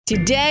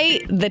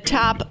Today, the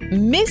top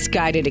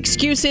misguided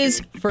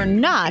excuses for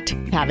not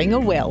having a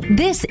will.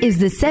 This is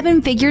the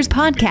Seven Figures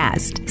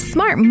Podcast,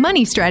 Smart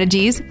Money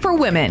Strategies for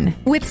Women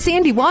with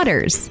Sandy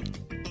Waters.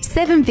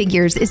 Seven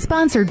Figures is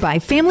sponsored by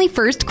Family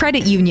First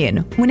Credit Union.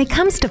 When it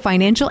comes to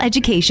financial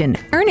education,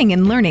 earning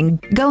and learning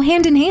go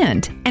hand in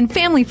hand. And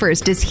Family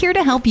First is here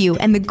to help you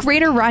and the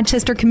greater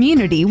Rochester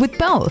community with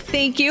both.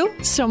 Thank you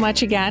so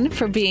much again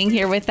for being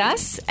here with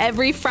us.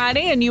 Every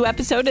Friday, a new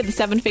episode of the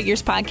Seven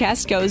Figures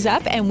Podcast goes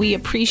up, and we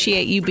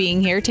appreciate you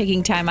being here,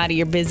 taking time out of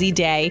your busy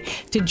day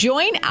to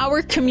join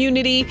our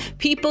community,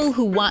 people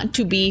who want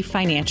to be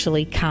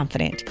financially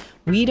confident.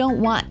 We don't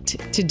want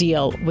to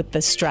deal with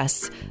the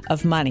stress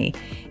of money.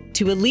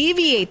 To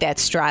alleviate that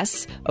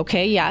stress,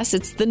 okay, yes,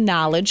 it's the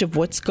knowledge of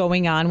what's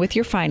going on with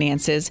your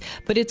finances,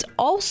 but it's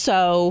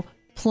also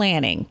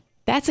planning.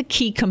 That's a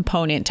key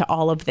component to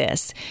all of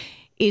this,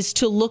 is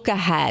to look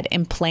ahead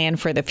and plan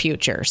for the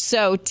future.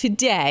 So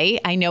today,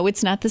 I know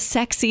it's not the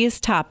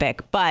sexiest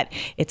topic, but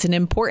it's an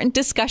important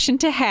discussion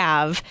to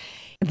have.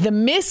 The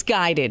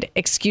misguided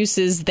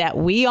excuses that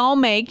we all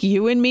make,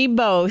 you and me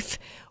both,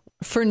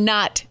 for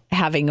not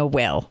having a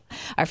will.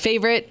 Our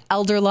favorite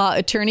elder law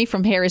attorney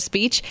from Harris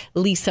Beach,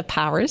 Lisa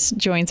Powers,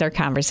 joins our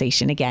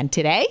conversation again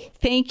today.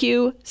 Thank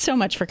you so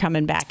much for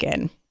coming back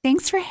in.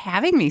 Thanks for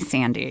having me,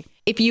 Sandy.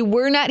 If you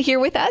were not here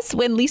with us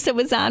when Lisa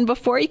was on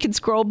before, you can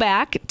scroll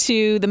back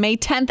to the May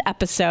 10th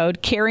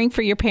episode, Caring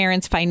for Your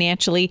Parents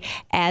Financially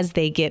as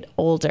They Get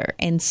Older.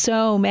 And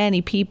so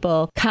many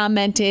people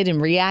commented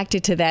and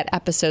reacted to that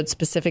episode,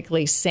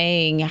 specifically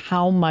saying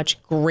how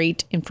much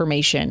great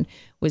information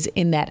was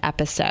in that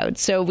episode.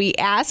 So we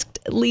asked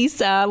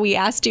Lisa,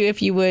 you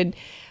if you would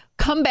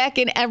come back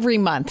in every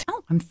month.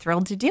 Oh, I'm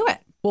thrilled to do it.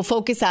 We'll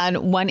focus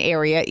on one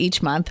area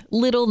each month,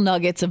 little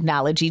nuggets of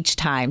knowledge each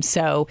time,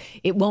 so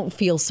it won't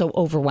feel so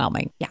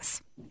overwhelming.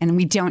 Yes. And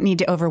we don't need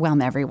to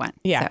overwhelm everyone.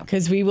 Yeah,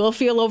 because we will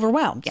feel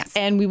overwhelmed. Yes.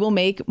 And we will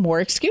make more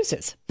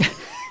excuses.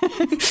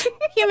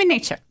 Human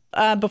nature.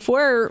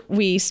 Before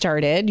we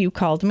started, you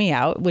called me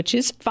out, which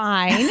is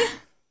fine.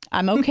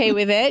 I'm okay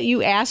with it.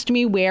 You asked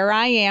me where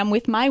I am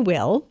with my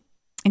will.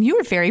 And you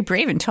were very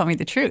brave and told me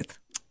the truth.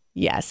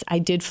 Yes, I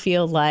did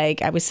feel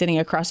like I was sitting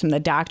across from the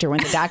doctor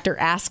when the doctor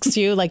asks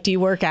you, like, do you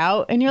work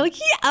out? And you're like,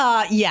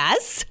 yeah,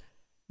 yes.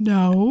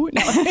 No.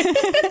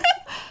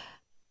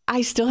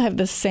 I still have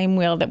the same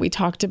will that we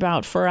talked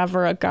about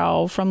forever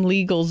ago from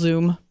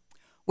LegalZoom.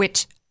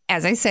 Which,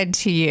 as I said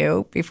to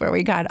you before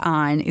we got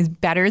on, is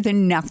better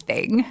than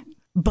nothing.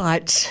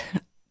 But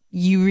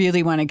you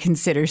really want to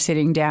consider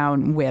sitting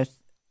down with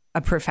a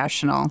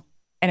professional,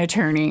 an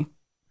attorney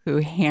who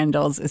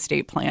handles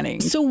estate planning.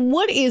 So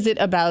what is it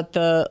about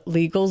the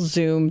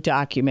LegalZoom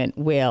document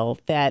will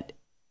that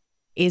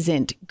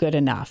isn't good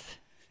enough?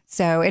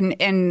 So,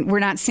 and we're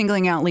not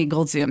singling out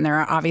LegalZoom. There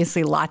are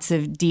obviously lots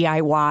of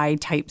DIY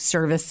type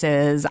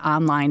services,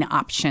 online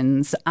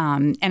options.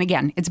 And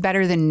again, it's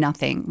better than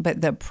nothing.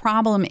 But the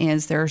problem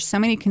is there are so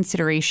many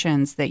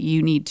considerations that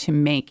you need to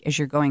make as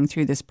you're going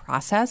through this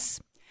process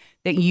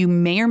that you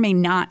may or may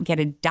not get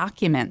a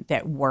document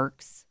that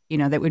works,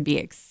 that would be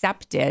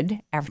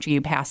accepted after you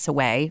pass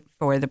away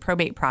for the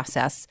probate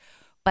process,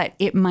 but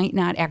it might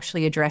not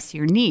actually address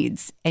your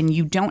needs. And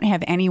you don't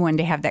have anyone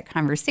to have that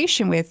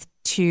conversation with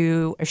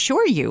to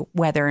assure you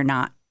whether or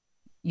not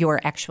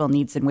your actual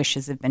needs and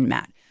wishes have been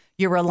met.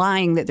 You're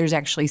relying that there's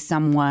actually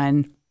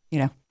someone,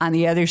 on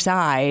the other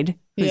side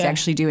who's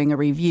actually doing a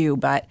review.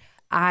 But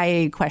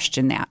I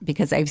question that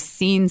because I've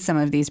seen some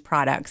of these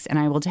products, and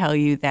I will tell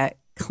you that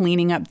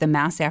cleaning up the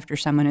mess after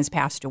someone has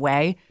passed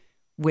away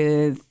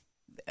with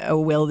a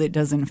will that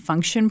doesn't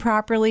function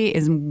properly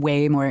is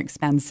way more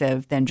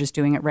expensive than just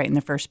doing it right in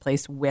the first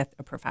place with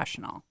a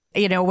professional.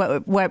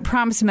 What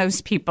prompts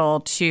most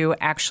people to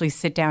actually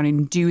sit down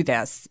and do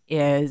this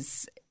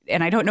is,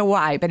 and I don't know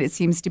why, but it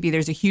seems to be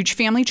there's a huge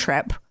family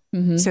trip.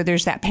 Mm-hmm. So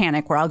there's that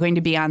panic. We're all going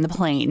to be on the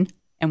plane.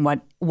 And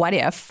what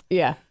if?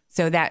 Yeah.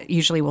 So that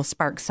usually will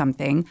spark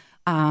something.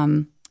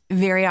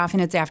 Very often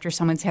it's after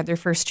someone's had their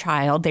first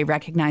child. They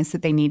recognize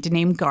that they need to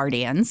name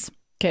guardians.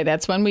 Okay,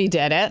 that's when we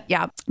did it.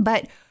 Yeah.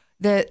 But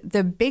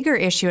the bigger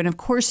issue, and of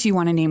course you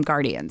want to name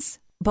guardians,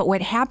 but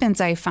what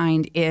happens, I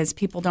find, is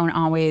people don't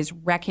always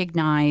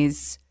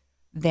recognize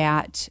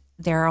that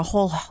there are a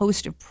whole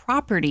host of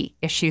property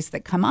issues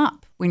that come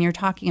up when you're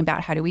talking about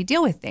how do we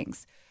deal with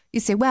things. You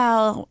say,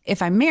 well,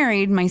 if I'm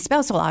married, my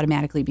spouse will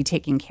automatically be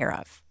taken care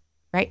of,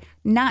 right?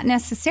 Not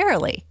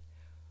necessarily.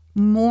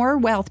 More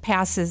wealth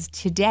passes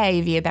today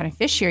via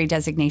beneficiary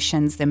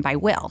designations than by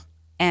will.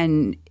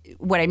 And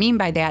what I mean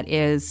by that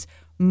is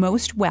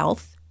most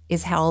wealth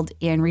is held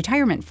in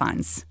retirement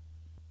funds.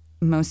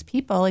 Most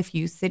people, if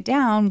you sit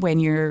down when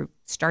you're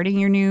starting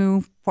your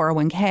new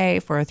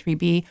 401k,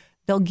 403b,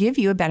 they'll give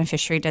you a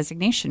beneficiary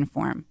designation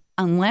form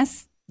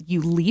unless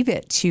you leave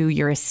it to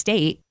your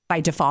estate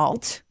by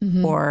default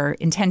or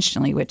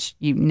intentionally, which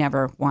you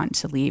never want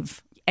to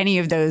leave any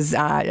of those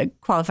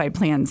qualified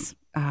plans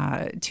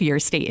to your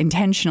estate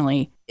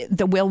intentionally.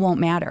 The will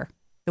won't matter.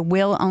 The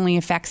will only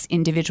affects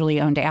individually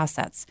owned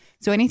assets.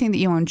 So anything that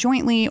you own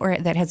jointly or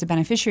that has a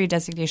beneficiary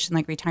designation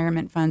like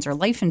retirement funds or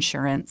life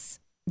insurance,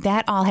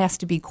 that all has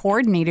to be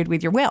coordinated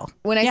with your will.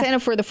 When I sign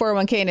up for the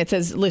 401k and it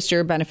says list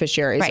your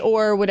beneficiaries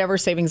or whatever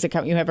savings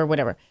account you have or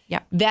whatever,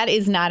 that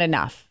is not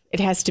enough.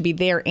 It has to be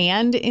there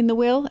and in the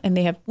will, and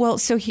they have... Well,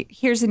 so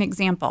here's an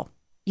example.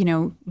 You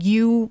know,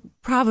 you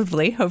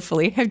probably,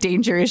 hopefully, have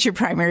Danger as your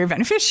primary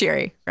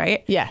beneficiary,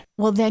 right? Yeah.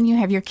 Well, then you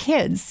have your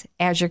kids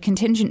as your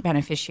contingent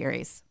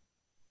beneficiaries.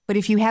 But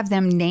if you have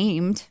them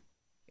named,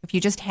 if you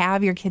just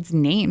have your kids'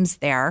 names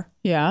there,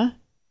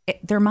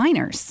 they're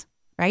minors,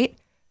 right?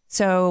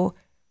 So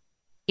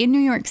in New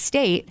York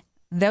State,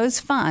 those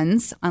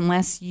funds,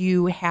 unless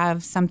you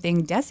have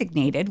something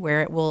designated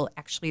where it will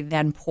actually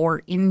then pour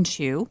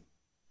into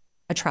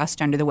a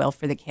trust under the will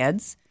for the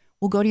kids,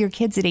 will go to your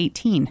kids at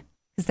 18.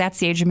 Because that's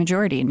the age of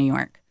majority in New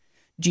York.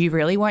 Do you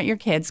really want your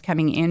kids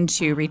coming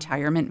into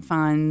retirement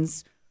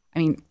funds? I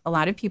mean, a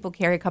lot of people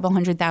carry a couple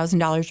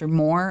 $100,000 or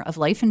more of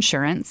life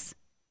insurance.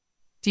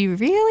 Do you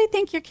really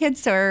think your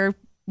kids are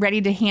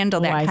ready to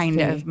handle that kind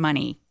of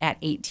money at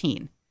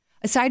 18?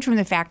 Aside from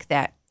the fact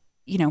that,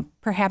 you know,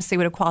 perhaps they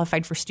would have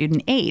qualified for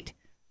student aid,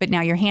 but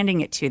now you're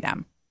handing it to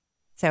them.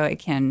 So it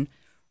can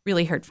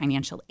really hurt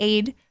financial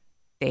aid.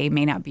 They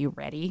may not be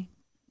ready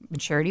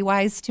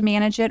maturity-wise to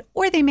manage it,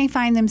 or they may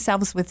find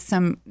themselves with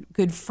some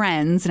good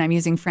friends, and I'm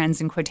using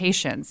friends in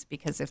quotations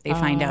because if they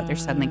find out they're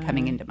suddenly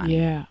coming into money.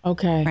 Yeah,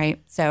 okay.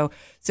 Right? So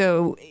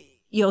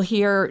you'll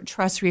hear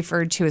trust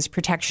referred to as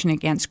protection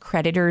against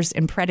creditors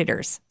and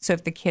predators. So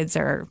if the kids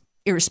are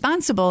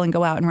irresponsible and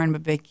go out and run a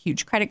big,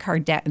 huge credit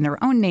card debt in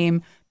their own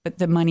name, but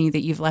the money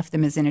that you've left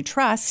them is in a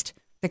trust,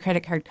 the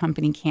credit card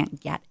company can't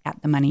get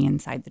at the money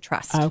inside the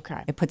trust.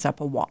 Okay. It puts up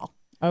a wall.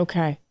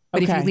 Okay.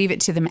 But if you leave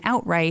it to them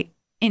outright,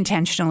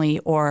 intentionally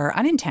or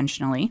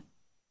unintentionally,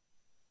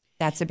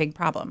 that's a big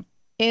problem.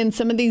 In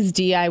some of these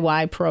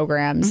DIY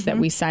programs that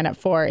we sign up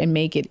for and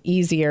make it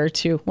easier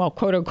to, well,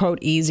 quote unquote,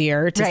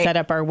 easier to set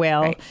up our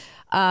will,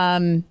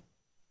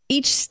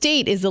 each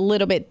state is a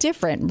little bit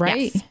different,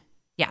 right?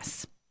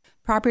 Yes.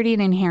 Property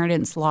and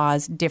inheritance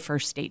laws differ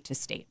state to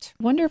state.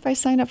 Wonder if I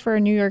sign up for a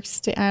New York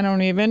state. I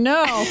don't even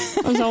know.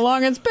 That's how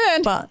long it's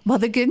been. Well,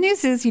 the good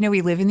news is, you know,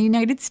 we live in the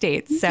United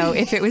States. So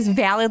if it was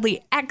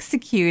validly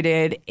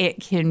executed, it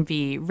can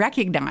be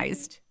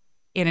recognized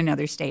in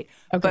another state.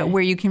 Okay. But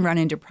where you can run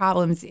into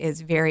problems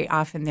is very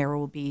often there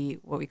will be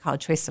what we call a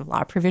choice of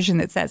law provision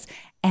that says,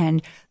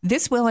 and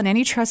this will and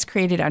any trust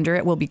created under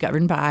it will be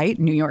governed by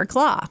New York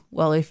law.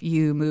 Well, if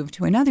you move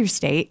to another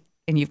state,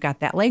 and you've got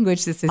that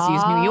language that says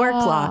use New York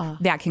law,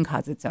 that can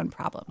cause its own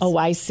problems. Oh,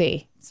 I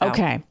see. So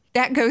okay.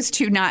 That goes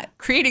to not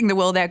creating the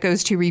will, that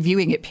goes to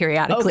reviewing it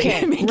periodically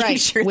and making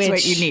sure it's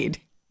what you need.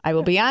 I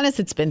will be honest,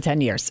 it's been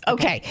 10 years.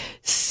 Okay.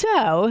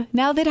 So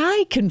now that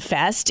I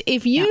confessed,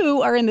 if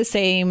you are in the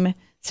same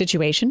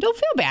situation, don't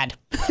feel bad.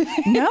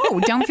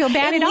 No, don't feel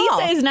bad at all.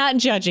 Lisa is not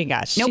judging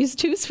us. Nope. She's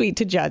too sweet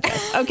to judge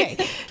us. Okay.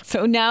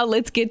 So now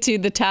let's get to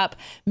the top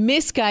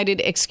misguided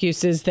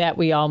excuses that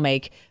we all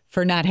make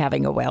for not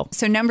having a will.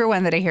 So number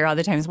one that I hear all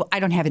the time is, well, I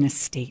don't have an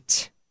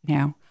estate. You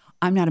know,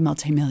 I'm not a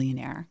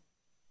multimillionaire.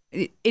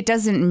 It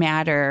doesn't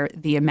matter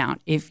the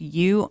amount. If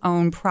you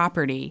own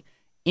property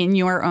in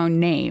your own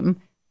name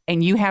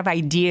and you have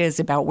ideas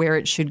about where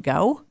it should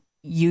go,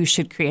 you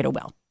should create a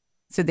will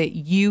so that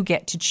you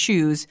get to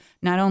choose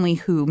not only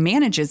who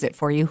manages it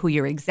for you, who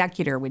your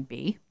executor would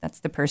be. That's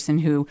the person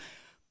who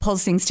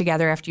pulls things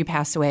together after you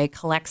pass away,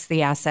 collects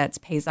the assets,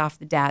 pays off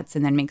the debts,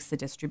 and then makes the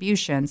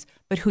distributions,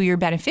 but who your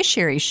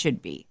beneficiaries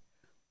should be.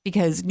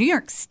 Because New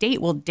York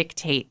State will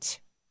dictate,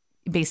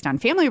 based on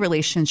family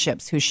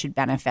relationships, who should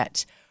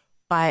benefit.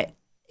 But,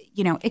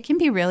 you know, it can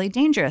be really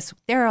dangerous.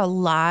 There are a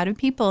lot of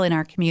people in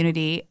our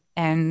community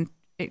and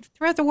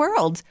throughout the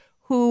world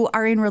who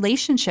are in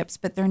relationships,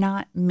 but they're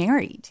not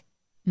married.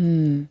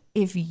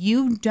 If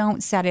you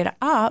don't set it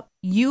up,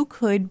 you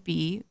could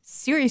be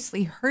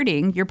seriously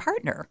hurting your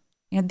partner.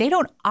 You know, they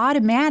don't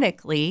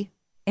automatically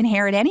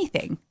inherit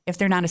anything if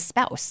they're not a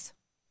spouse.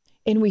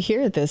 And we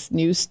hear this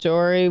news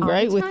story,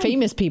 right, with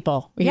famous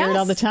people. We hear it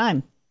all the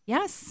time.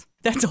 Yes.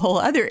 That's a whole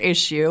other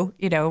issue.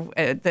 You know,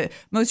 the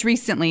most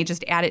recently,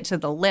 just add it to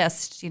the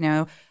list, you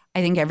know,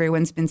 I think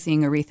everyone's been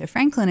seeing Aretha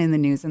Franklin in the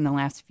news in the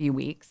last few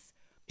weeks.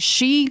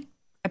 She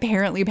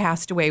apparently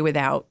passed away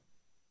without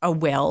a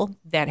will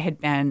that had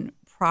been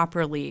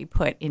properly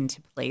put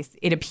into place.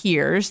 It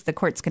appears the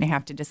court's going to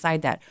have to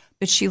decide that.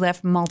 But she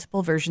left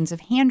multiple versions of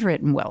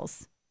handwritten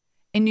wills.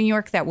 In New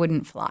York, that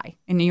wouldn't fly.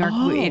 In New York,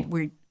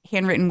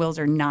 handwritten wills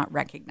are not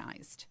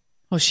recognized.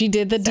 Well, she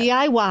did the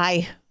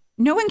DIY.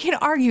 No one can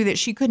argue that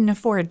she couldn't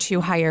afford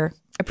to hire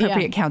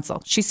appropriate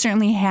counsel. She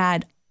certainly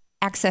had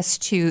access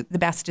to the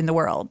best in the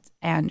world.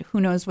 And who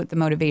knows what the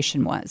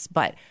motivation was.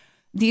 But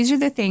these are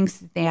the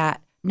things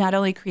that not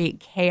only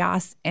create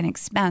chaos and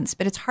expense,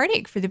 but it's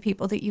heartache for the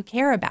people that you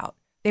care about.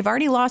 They've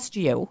already lost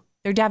you.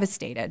 They're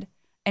devastated.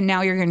 And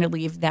now you're going to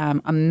leave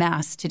them a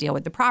mess to deal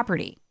with the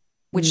property,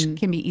 which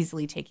can be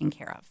easily taken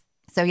care of.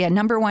 So, yeah,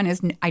 number one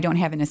is I don't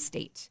have an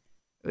estate.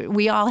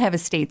 We all have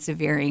estates of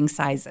varying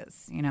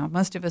sizes.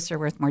 Most of us are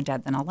worth more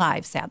dead than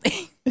alive,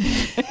 sadly.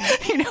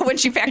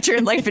 Once you factor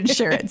in life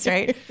insurance,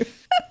 right?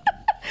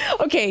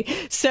 Okay,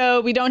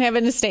 so we don't have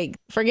an estate.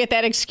 Forget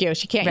that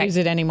excuse. You can't use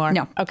it anymore.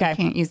 No, okay. You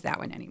can't use that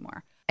one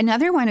anymore.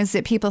 Another one is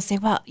that people say,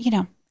 well,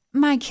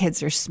 my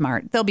kids are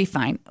smart. They'll be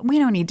fine. We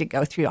don't need to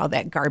go through all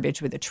that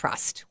garbage with a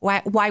trust.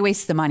 Why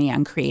waste the money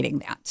on creating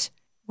that?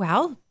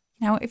 Well,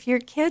 if your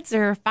kids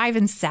are 5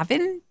 and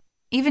 7,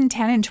 even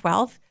 10 and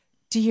 12,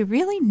 do you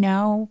really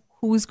know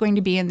who's going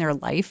to be in their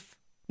life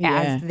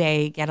as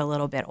they get a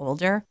little bit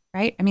older,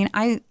 right? I mean,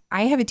 I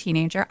have a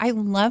teenager. I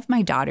love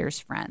my daughter's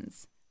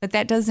friends, but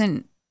that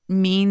doesn't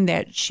mean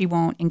that she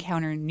won't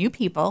encounter new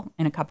people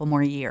in a couple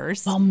more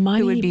years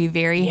who would be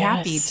very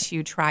happy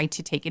to try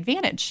to take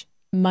advantage.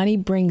 Money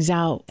brings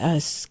out a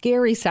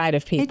scary side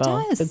of people.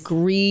 It does. The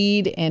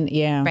greed and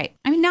Right.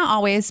 I mean, not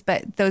always,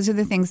 but those are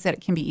the things that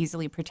can be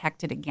easily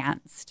protected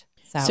against.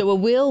 So a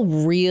will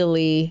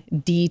really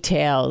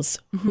details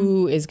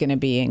who is going to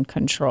be in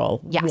control,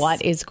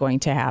 what is going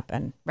to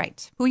happen.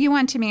 Right. Who you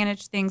want to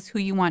manage things, who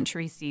you want to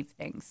receive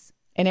things.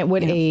 And at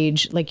what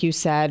age, like you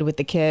said, with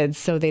the kids,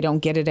 so they don't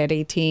get it at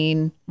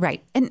 18.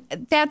 Right. And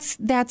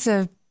that's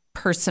a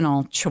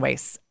personal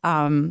choice.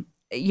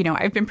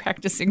 I've been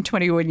practicing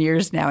 21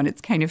 years now, and it's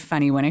kind of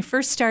funny. When I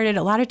first started,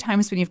 a lot of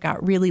times when you've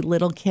got really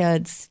little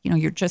kids,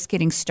 you're just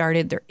getting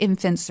started, they're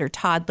infants or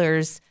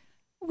toddlers,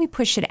 we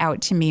push it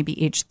out to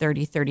maybe age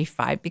 30,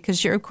 35,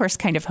 because you're, of course,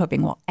 kind of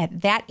hoping, well,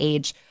 at that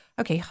age,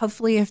 okay,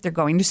 hopefully if they're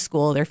going to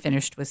school, they're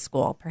finished with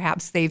school.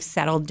 Perhaps they've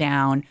settled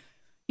down,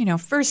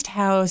 first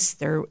house,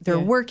 they're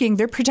working,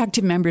 they're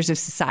productive members of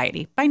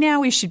society. By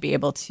now, we should be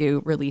able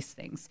to release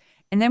things.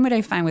 And then what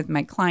I find with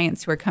my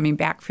clients who are coming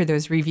back for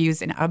those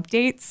reviews and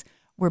updates,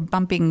 we're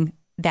bumping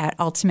that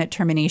ultimate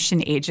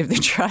termination age of the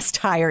trust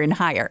higher and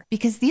higher.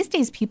 Because these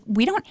days,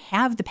 we don't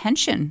have the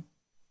pension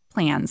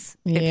plans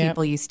that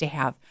people used to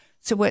have.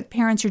 So what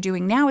parents are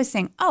doing now is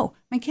saying, oh,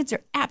 my kids are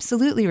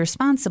absolutely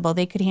responsible.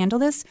 They could handle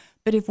this.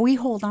 But if we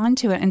hold on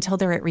to it until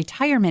they're at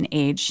retirement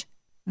age,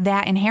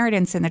 that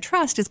inheritance in the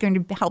trust is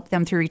going to help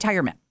them through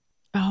retirement.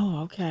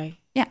 Oh, okay.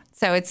 Yeah.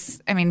 So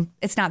it's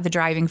not the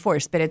driving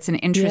force, but it's an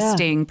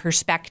interesting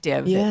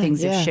perspective that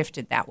things have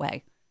shifted that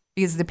way.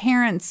 Because the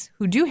parents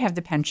who do have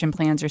the pension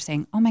plans are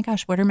saying, oh my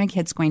gosh, what are my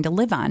kids going to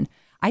live on?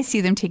 I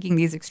see them taking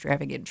these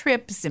extravagant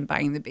trips and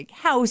buying the big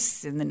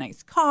house and the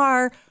nice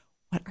car.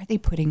 What are they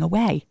putting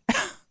away?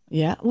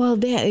 Yeah, well,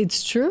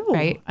 it's true.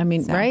 Right. I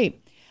mean, right.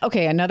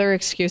 Okay, another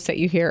excuse that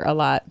you hear a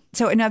lot.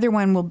 So another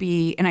one will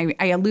be, and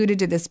I alluded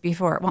to this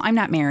before, well, I'm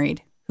not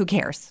married. Who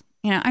cares?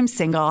 I'm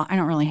single. I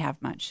don't really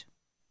have much.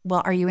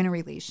 Well, are you in a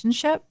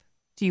relationship?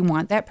 Do you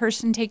want that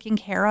person taken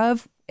care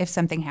of if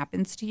something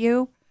happens to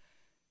you?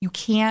 You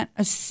can't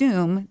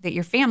assume that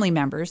your family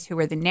members, who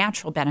are the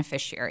natural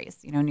beneficiaries,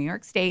 New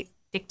York State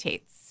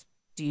dictates,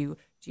 do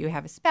you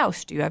have a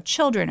spouse? Do you have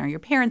children? Are your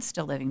parents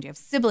still living? Do you have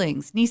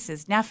siblings,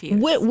 nieces,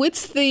 nephews?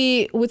 What's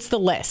the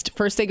list?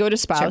 First, they go to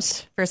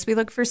spouse. Sure. First, we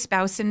look for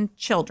spouse and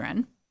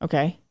children.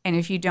 Okay. And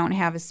if you don't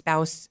have a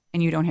spouse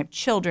and you don't have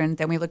children,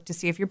 then we look to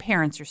see if your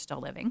parents are still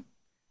living.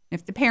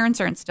 If the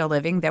parents aren't still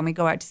living, then we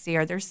go out to see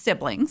are there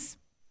siblings.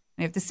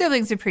 And if the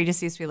siblings are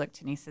predeceased, we look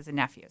to nieces and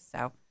nephews.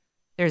 So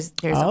there's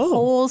a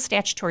whole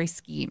statutory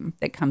scheme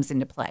that comes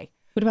into play.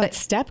 What about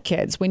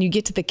stepkids? When you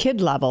get to the kid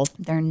level,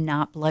 they're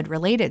not blood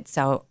related.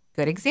 So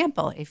good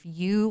example, if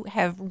you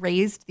have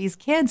raised these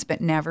kids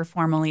but never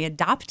formally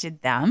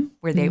adopted them,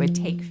 where they would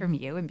take from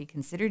you and be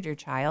considered your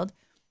child,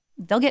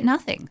 they'll get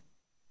nothing.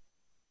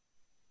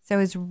 So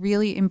it's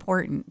really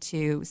important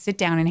to sit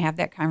down and have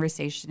that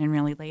conversation and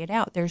really lay it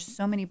out. There's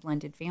so many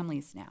blended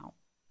families now.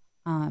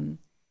 And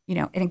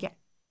again,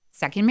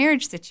 second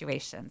marriage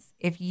situations.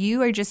 If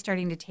you are just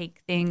starting to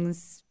take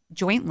things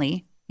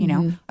jointly,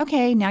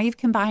 okay, now you've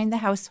combined the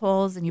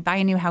households and you buy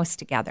a new house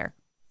together.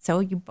 So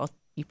you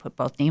put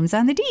both names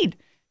on the deed,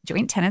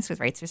 joint tenants with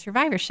rights of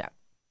survivorship.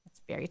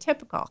 That's very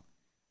typical.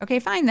 Okay,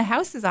 fine. The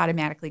house is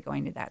automatically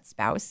going to that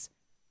spouse.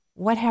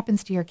 What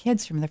happens to your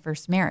kids from the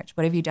first marriage?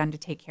 What have you done to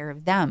take care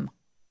of them?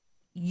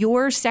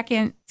 Your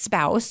second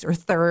spouse or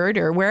third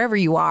or wherever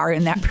you are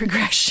in that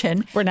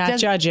progression. We're not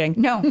judging.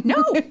 No,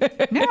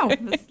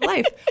 this is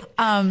life.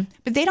 But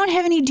they don't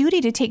have any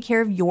duty to take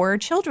care of your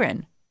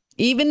children.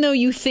 Even though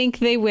you think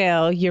they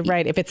will, you're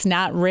right. If it's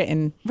not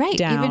written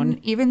down.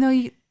 Even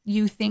though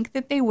you think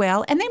that they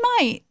will, and they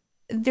might,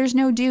 there's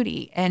no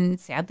duty. And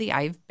sadly,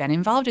 I've been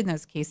involved in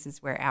those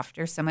cases where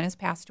after someone has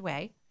passed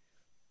away,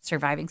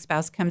 surviving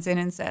spouse comes in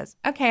and says,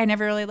 okay, I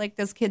never really liked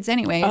those kids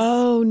anyways.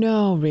 Oh,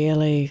 no,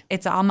 really?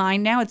 It's all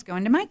mine now. It's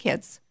going to my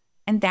kids.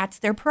 And that's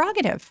their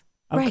prerogative.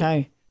 Okay.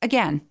 Right.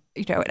 Again,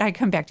 I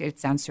come back to it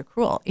sounds so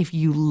cruel. If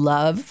you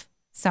love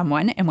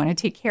someone and want to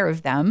take care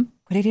of them,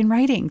 put it in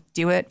writing.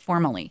 Do it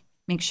formally.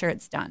 Make sure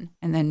it's done.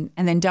 And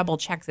then double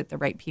check that the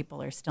right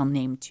people are still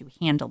named to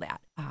handle that.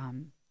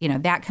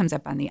 That comes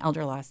up on the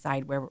elder law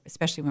side where,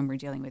 especially when we're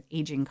dealing with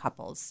aging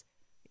couples,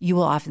 you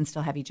will often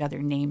still have each other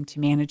named to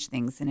manage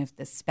things. And if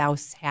the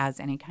spouse has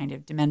any kind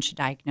of dementia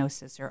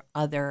diagnosis or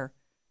other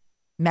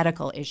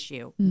medical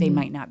issue, they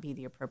might not be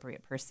the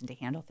appropriate person to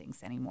handle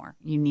things anymore.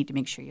 You need to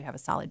make sure you have a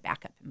solid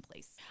backup in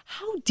place.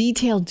 How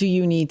detailed do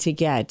you need to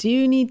get? Do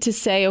you need to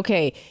say,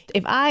 okay,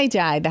 if I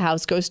die, the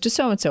house goes to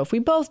so-and-so. If we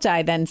both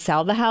die, then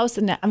sell the house?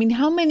 And I mean,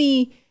 how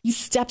many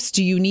steps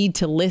do you need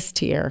to list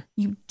here?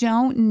 You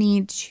don't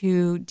need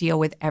to deal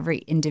with every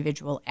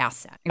individual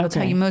asset. I will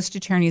tell you, most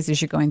attorneys,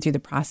 as you're going through the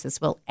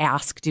process, will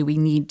ask, do we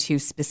need to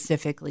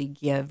specifically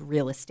give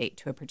real estate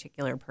to a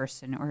particular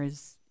person? Or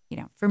is,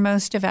 for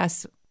most of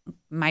us,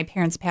 my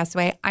parents passed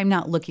away, I'm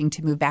not looking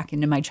to move back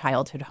into my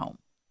childhood home.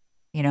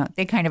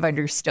 They kind of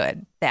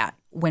understood that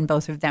when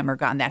both of them are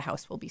gone, that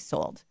house will be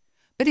sold.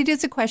 But it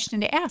is a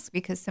question to ask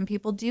because some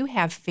people do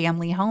have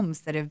family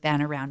homes that have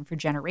been around for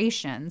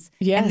generations.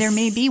 Yes. And there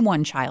may be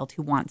one child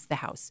who wants the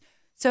house.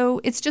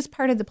 So it's just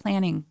part of the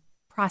planning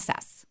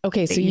process.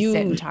 Okay, so you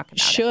sit and talk about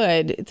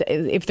should,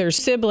 if there's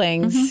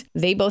siblings,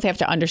 they both have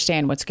to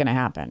understand what's going to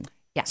happen.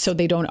 Yes. So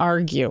they don't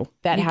argue.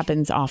 That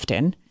happens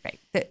often. Right.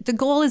 The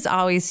goal is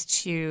always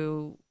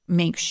to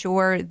make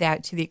sure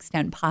that to the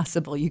extent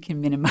possible, you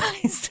can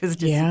minimize those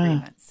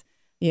disagreements.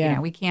 Yeah.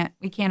 We can't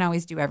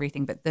always do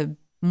everything, but the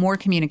more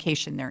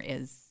communication there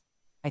is,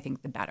 I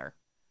think the better.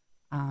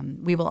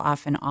 We will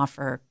often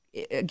offer,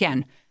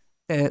 again,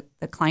 the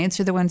clients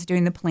are the ones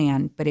doing the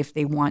plan, but if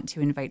they want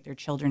to invite their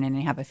children in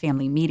and have a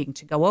family meeting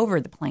to go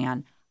over the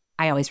plan,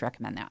 I always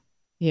recommend that.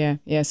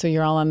 Yeah. So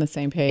you're all on the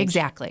same page.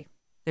 Exactly.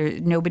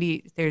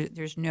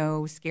 There's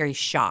no scary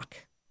shock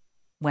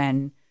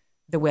when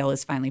the will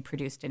is finally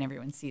produced and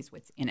everyone sees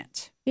what's in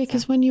it. Yeah,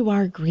 because when you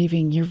are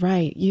grieving, you're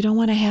right. You don't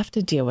want to have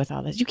to deal with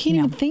all this. You can't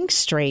even think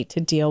straight to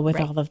deal with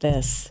all of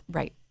this.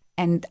 Right.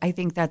 And I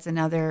think that's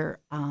another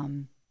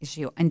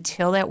issue.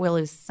 Until that will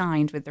is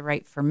signed with the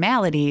right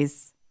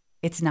formalities,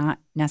 it's not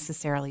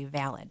necessarily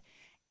valid.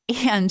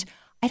 And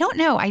I don't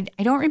know. I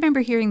don't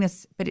remember hearing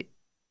this, but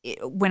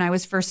when I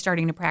was first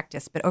starting to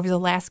practice, but over the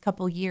last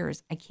couple of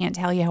years, I can't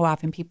tell you how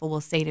often people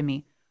will say to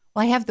me,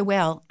 well, I have the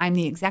will, I'm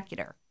the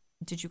executor.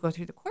 Did you go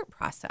through the court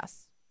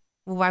process?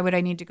 Well, why would I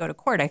need to go to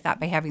court? I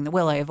thought by having the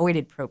will, I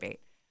avoided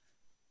probate.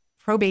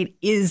 Probate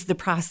is the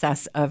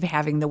process of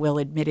having the will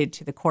admitted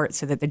to the court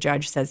so that the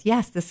judge says,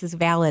 yes, this is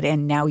valid,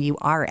 and now you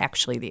are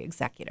actually the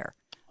executor.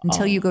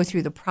 Until you go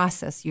through the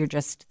process, you're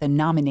just the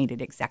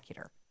nominated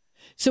executor.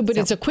 So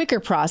it's a quicker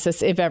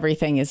process if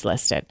everything is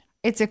listed.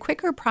 It's a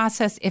quicker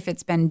process if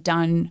it's been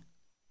done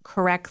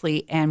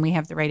correctly and we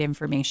have the right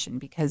information,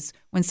 because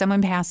when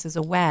someone passes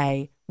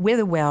away with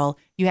a will,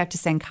 you have to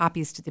send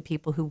copies to the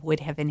people who would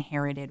have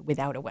inherited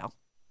without a will.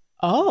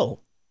 Oh.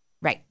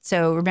 Right.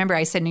 So remember,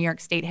 I said New York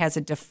State has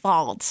a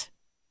default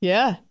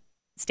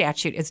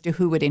statute as to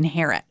who would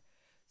inherit.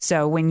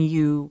 So when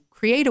you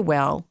create a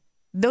will,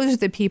 those are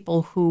the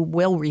people who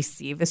will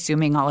receive,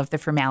 assuming all of the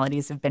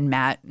formalities have been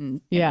met.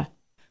 And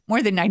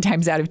more than 9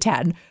 times out of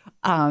 10,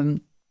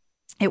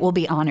 it will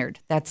be honored.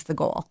 That's the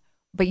goal.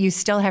 But you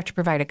still have to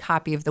provide a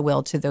copy of the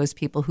will to those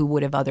people who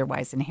would have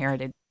otherwise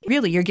inherited.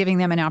 Really, you're giving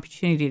them an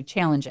opportunity to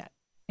challenge it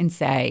and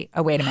say,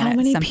 oh, wait a minute. How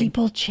many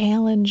people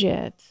challenge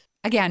it?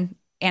 Again,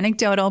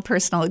 anecdotal,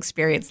 personal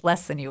experience,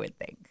 less than you would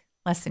think.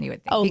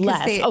 Oh,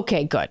 less.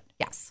 Okay, good.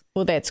 Yes.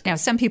 Well, that's good. Now,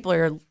 some people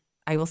are,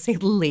 I will say,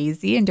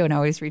 lazy and don't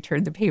always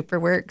return the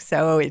paperwork.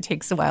 So it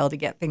takes a while to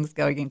get things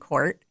going in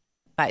court.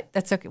 But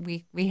that's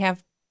okay. We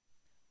have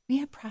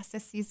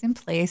processes in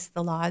place.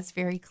 The law is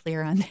very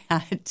clear on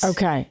that.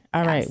 Okay.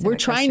 All right. We're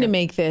trying to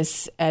make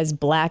this as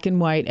black and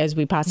white as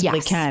we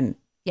possibly can.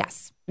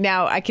 Yes.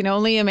 Now, I can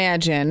only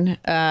imagine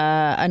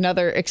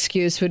another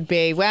excuse would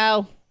be,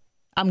 well,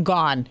 I'm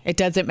gone. It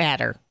doesn't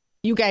matter.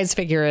 You guys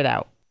figure it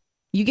out.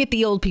 You get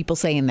the old people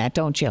saying that,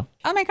 don't you?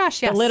 Oh, my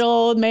gosh, yes. The little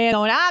old man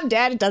going, I'm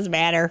dead. It doesn't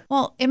matter.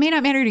 Well, it may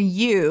not matter to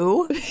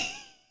you.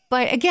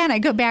 But again, I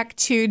go back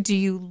to, do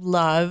you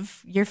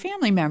love your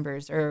family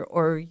members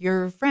or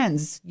your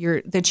friends,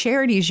 the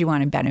charities you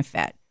want to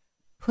benefit?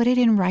 Put it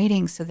in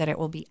writing so that it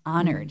will be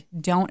honored.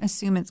 Don't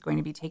assume it's going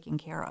to be taken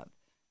care of.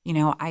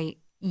 I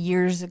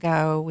years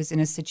ago was in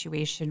a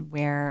situation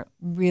where a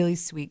really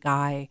sweet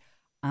guy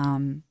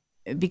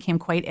became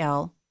quite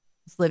ill,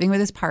 was living with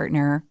his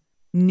partner,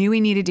 knew he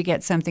needed to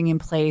get something in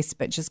place,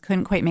 but just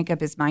couldn't quite make up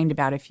his mind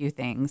about a few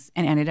things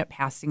and ended up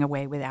passing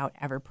away without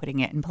ever putting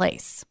it in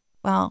place.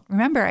 Well,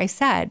 remember I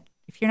said,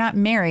 if you're not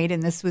married,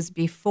 and this was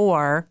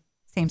before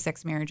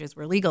same-sex marriages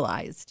were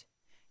legalized,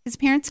 his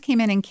parents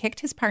came in and kicked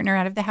his partner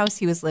out of the house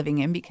he was living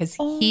in because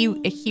he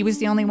was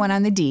the only one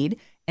on the deed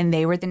and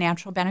they were the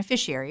natural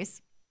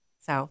beneficiaries.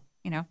 So,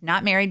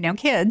 not married, no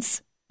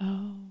kids.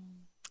 Oh.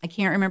 I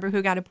can't remember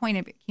who got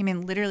appointed, but came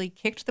in, literally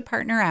kicked the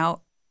partner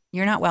out.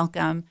 You're not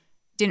welcome.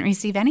 Didn't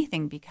receive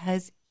anything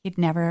because he'd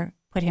never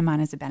put him on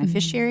as a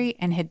beneficiary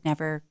and had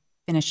never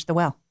finished the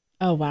will.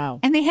 Oh, wow.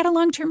 And they had a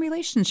long-term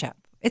relationship.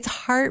 It's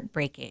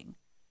heartbreaking.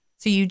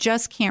 So you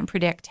just can't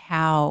predict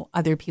how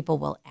other people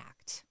will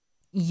act.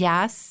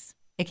 Yes,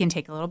 it can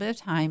take a little bit of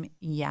time.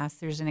 Yes,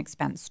 there's an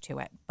expense to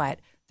it. But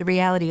the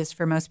reality is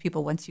for most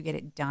people, once you get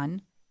it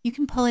done, you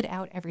can pull it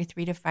out every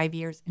 3 to 5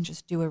 years and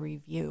just do a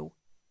review.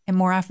 And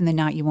more often than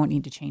not, you won't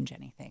need to change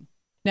anything.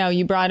 Now,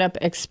 you brought up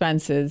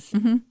expenses.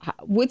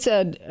 What's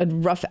a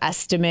rough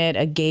estimate,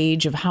 a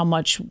gauge of how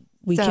much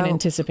we can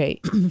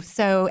anticipate?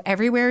 So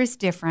everywhere is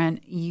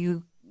different.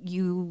 You,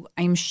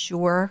 I'm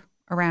sure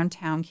around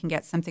town can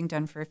get something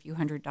done for a few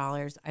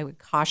 $100s. I would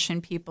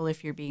caution people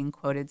if you're being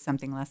quoted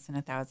something less than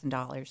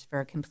 $1,000 for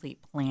a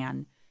complete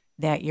plan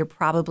that you're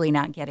probably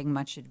not getting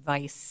much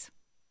advice.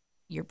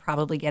 You're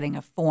probably getting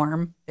a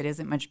form that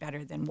isn't much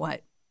better than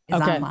what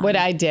is online. What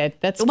I did.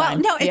 That's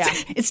fine. Well, no,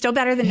 it's still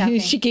better than nothing.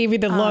 She gave you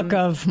the look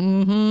of,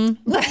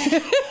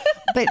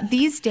 But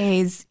these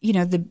days,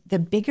 the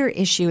bigger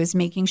issue is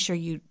making sure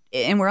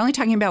and we're only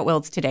talking about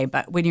wills today,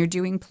 but when you're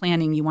doing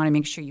planning, you want to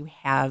make sure you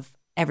have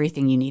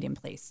everything you need in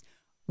place.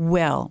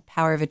 Will,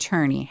 power of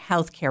attorney,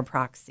 healthcare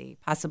proxy,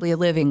 possibly a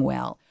living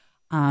will.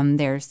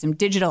 There's some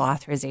digital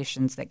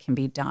authorizations that can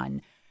be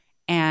done.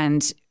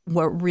 And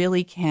what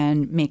really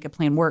can make a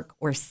plan work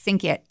or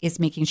sync it is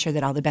making sure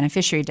that all the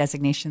beneficiary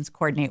designations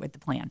coordinate with the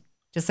plan,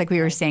 just like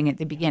we were saying at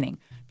the beginning,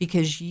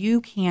 because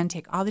you can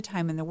take all the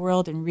time in the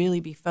world and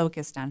really be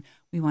focused on,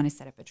 we want to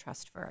set up a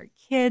trust for our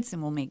kids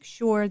and we'll make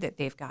sure that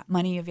they've got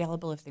money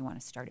available if they want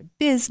to start a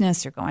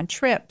business or go on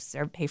trips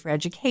or pay for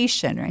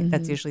education, right?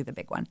 That's usually the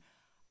big one.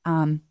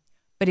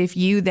 But if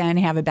you then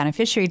have a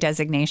beneficiary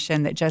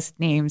designation that just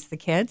names the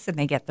kids and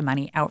they get the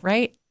money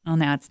outright, well,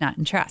 now it's not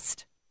in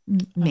trust.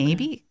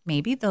 Maybe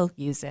they'll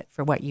use it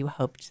for what you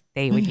hoped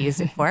they would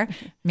use it for.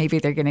 Maybe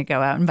they're going to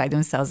go out and buy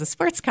themselves a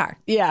sports car.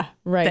 Yeah,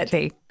 right. That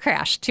they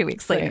crash 2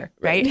 weeks later,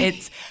 right?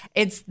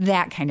 It's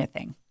that kind of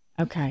thing.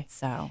 Okay.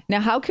 So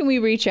now, how can we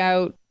reach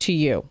out to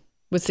you?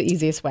 What's the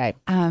easiest way?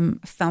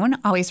 Phone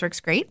always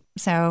works great.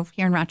 So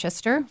here in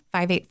Rochester,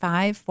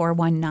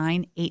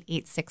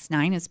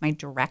 585-419-8869 is my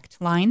direct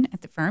line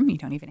at the firm. You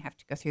don't even have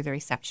to go through the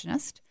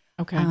receptionist.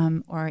 Okay.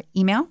 Or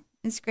email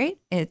is great.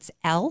 It's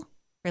L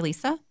for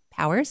Lisa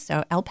Powers.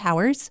 So L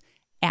Powers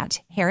at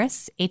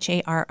Harris,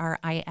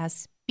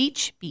 HARRIS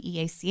Beach,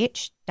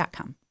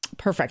 BEACH.com.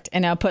 Perfect.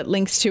 And I'll put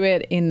links to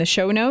it in the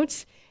show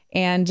notes.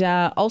 And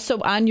also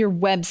on your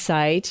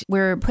website,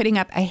 we're putting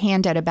up a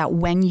handout about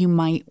when you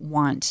might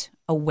want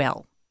a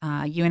will.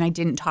 You and I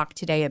didn't talk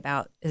today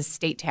about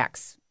estate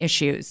tax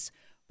issues,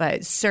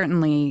 but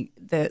certainly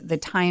the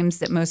times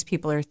that most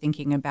people are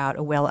thinking about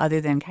a will, other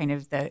than kind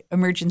of the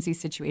emergency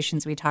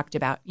situations we talked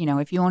about,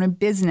 if you own a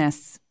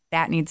business,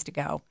 that needs to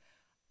go.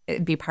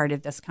 It'd be part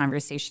of this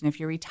conversation. If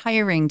you're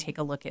retiring, take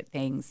a look at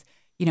things.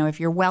 If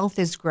your wealth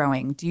is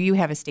growing, do you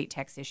have estate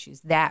tax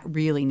issues? That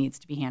really needs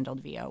to be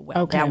handled via a will.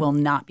 Okay. That will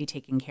not be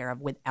taken care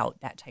of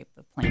without that type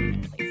of planning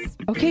in place.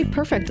 Okay,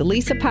 perfect.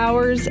 Lisa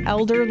Powers,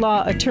 elder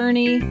law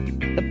attorney,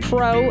 the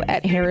pro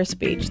at Harris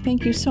Beach.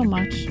 Thank you so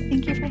much.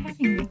 Thank you for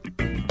having me.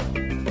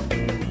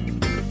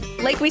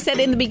 Like we said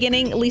in the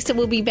beginning, Lisa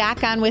will be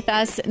back on with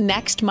us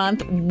next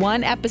month.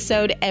 One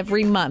episode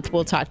every month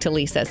we'll talk to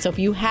Lisa. So if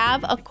you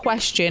have a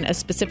question, a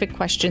specific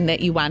question that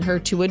you want her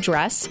to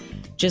address,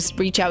 just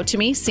reach out to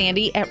me,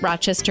 Sandy at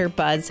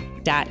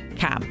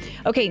rochesterbuzz.com.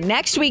 Okay,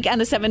 next week on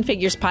the Seven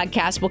Figures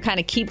podcast, we'll kind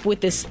of keep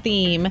with this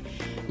theme,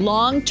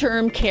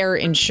 long-term care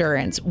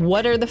insurance.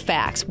 What are the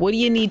facts? What do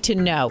you need to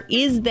know?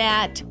 Is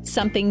that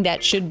something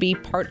that should be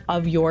part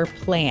of your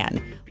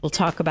plan? We'll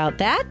talk about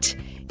that.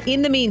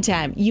 In the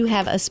meantime, you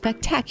have a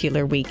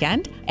spectacular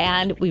weekend,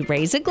 and we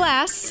raise a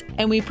glass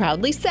and we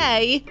proudly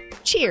say,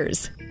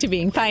 cheers to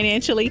being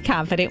financially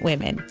confident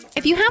women.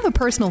 If you have a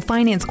personal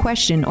finance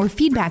question or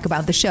feedback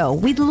about the show,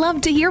 we'd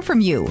love to hear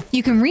from you.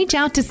 You can reach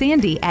out to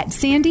Sandy at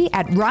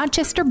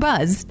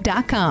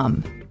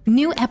rochesterbuzz.com.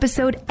 New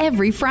episode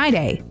every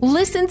Friday.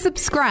 Listen,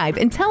 subscribe,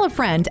 and tell a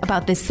friend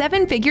about the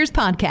Seven Figures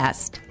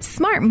podcast.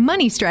 Smart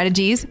money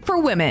strategies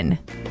for women.